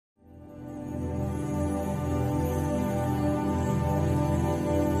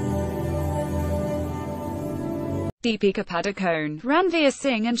Deepika Padukone, Ranveer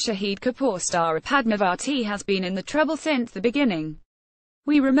Singh and Shahid Kapoor star Padmavati has been in the trouble since the beginning.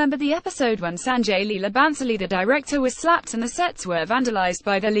 We remember the episode when Sanjay Leela Bhansali, the director, was slapped and the sets were vandalized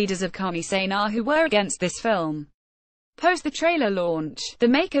by the leaders of Qawmi Sena who were against this film. Post the trailer launch, the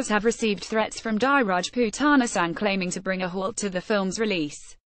makers have received threats from Rajputana Sangh claiming to bring a halt to the film's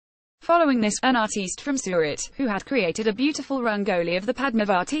release. Following this, an artiste from Surat, who had created a beautiful RAngoli of the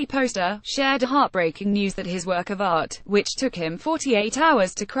Padmavati poster, shared heartbreaking news that his work of art, which took him 48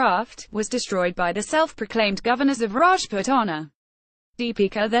 hours to craft, was destroyed by the self-proclaimed governors of Rajputana.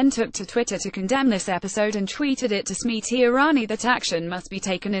 Deepika then took to Twitter to condemn this episode and tweeted it to Smriti Irani that action must be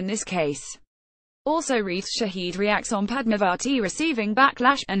taken in this case. Also reads Shahid reacts on Padmavati receiving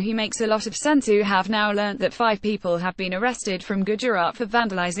backlash, and he makes a lot of sense. You have now learnt that 5 people have been arrested from Gujarat for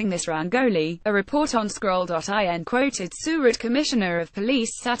vandalising this Rangoli. A report on scroll.in quoted Surat Commissioner of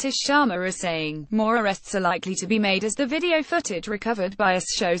Police Satish Sharma as saying, more arrests are likely to be made as the video footage recovered by us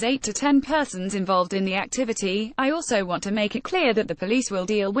shows 8 to 10 persons involved in the activity. I also want to make it clear that the police will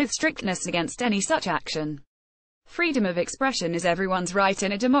deal with strictness against any such action. Freedom of expression is everyone's right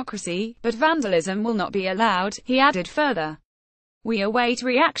in a democracy, but vandalism will not be allowed, he added further. We await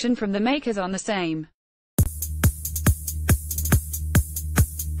reaction from the makers on the same.